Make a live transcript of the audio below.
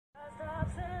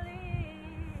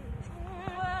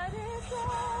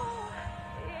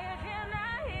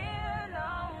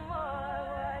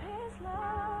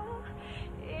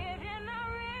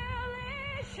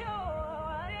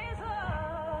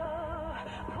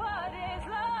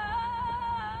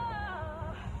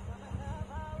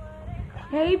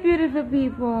Hey, beautiful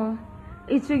people.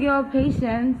 It's your girl,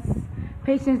 Patience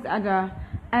Ada.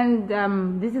 And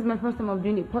this is my first time of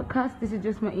doing the podcast. This is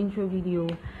just my intro video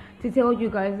to tell you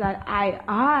guys that I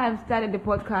have started the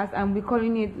podcast and we're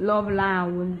calling it Love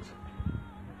Lounge.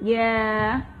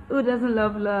 Yeah, who doesn't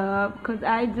love love? Because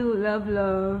I do love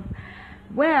love.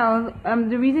 Well,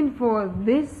 the reason for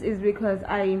this is because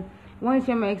I want to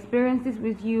share my experiences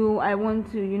with you. I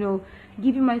want to,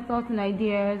 give you my thoughts and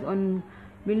ideas on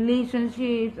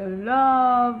relationships and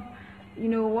love,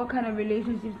 what kind of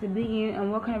relationships to be in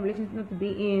and what kind of relationships not to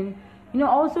be in.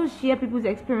 Also share people's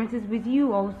experiences with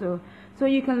you also. So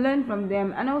you can learn from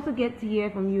them and also get to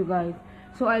hear from you guys.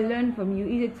 So I learn from you.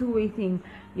 It's a two-way thing.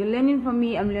 You're learning from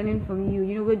me, I'm learning from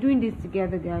you. We're doing this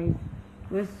together, guys.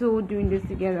 We're so doing this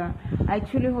together. I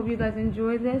truly hope you guys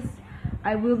enjoy this.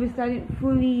 I will be starting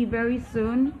fully very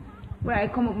soon, where I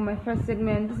come up with my first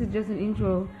segment. This is just an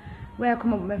intro, where I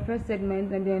come up with my first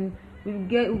segment, and then we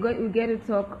get to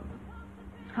talk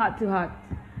heart to heart.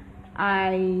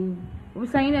 We're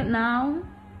saying it now.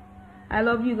 I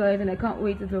love you guys, and I can't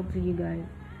wait to talk to you guys.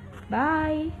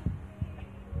 Bye.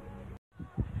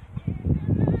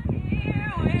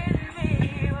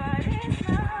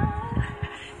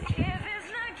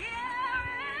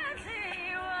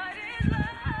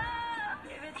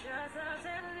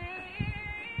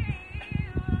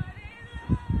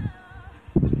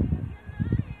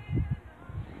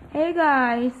 Hey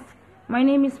guys, my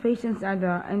name is Patience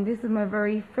Ada, and this is my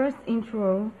very first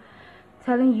intro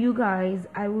telling you guys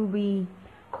I will be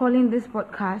calling this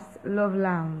podcast Love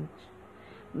Lounge.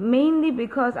 Mainly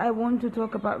because I want to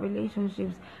talk about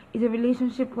relationships. It's a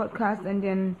relationship podcast, and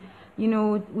then,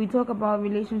 we talk about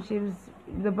relationships,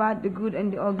 the bad, the good,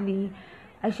 and the ugly.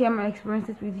 I share my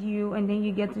experiences with you, and then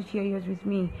you get to share yours with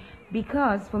me.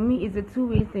 Because for me, it's a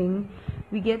two-way thing.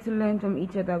 We get to learn from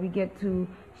each other. We get to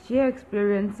share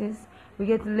experiences. We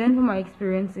get to learn from our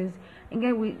experiences. And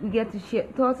then we get to share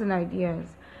thoughts and ideas.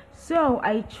 So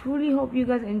I truly hope you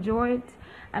guys enjoy it.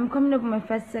 I'm coming up with my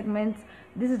first segment.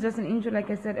 This is just an intro,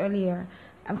 like I said earlier.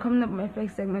 I'm coming up with my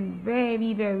first segment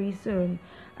very, very soon.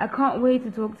 I can't wait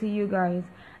to talk to you guys.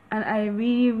 And I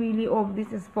really, really hope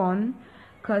this is fun,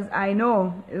 because I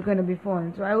know it's going to be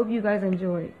fun. So I hope you guys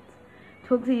enjoy it.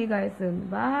 Talk to you guys soon.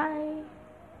 Bye.